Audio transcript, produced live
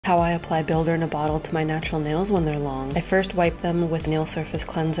how I apply builder in a bottle to my natural nails when they're long. I first wipe them with nail surface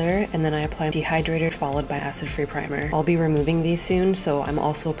cleanser, and then I apply dehydrator followed by acid-free primer. I'll be removing these soon, so I'm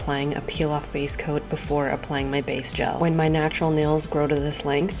also applying a peel-off base coat before applying my base gel. When my natural nails grow to this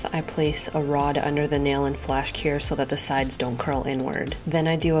length, I place a rod under the nail and flash cure so that the sides don't curl inward. Then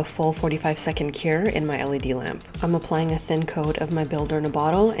I do a full 45-second cure in my LED lamp. I'm applying a thin coat of my builder in a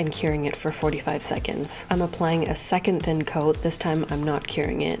bottle and curing it for 45 seconds. I'm applying a second thin coat. This time I'm not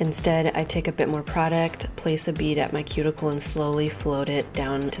curing it. Instead, I take a bit more product, place a bead at my cuticle, and slowly float it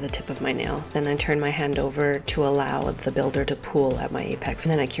down to the tip of my nail. Then I turn my hand over to allow the builder to pool at my apex,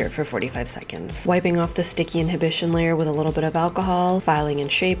 and then I cure it for 45 seconds. Wiping off the sticky inhibition layer with a little bit of alcohol, filing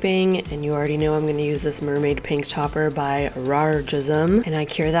and shaping, and you already know I'm going to use this Mermaid Pink Topper by RARJSM, and I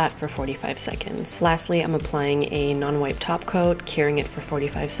cure that for 45 seconds. Lastly, I'm applying a non-wipe top coat, curing it for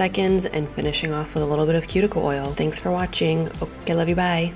 45 seconds, and finishing off with a little bit of cuticle oil. Thanks for watching. Okay, love you, bye.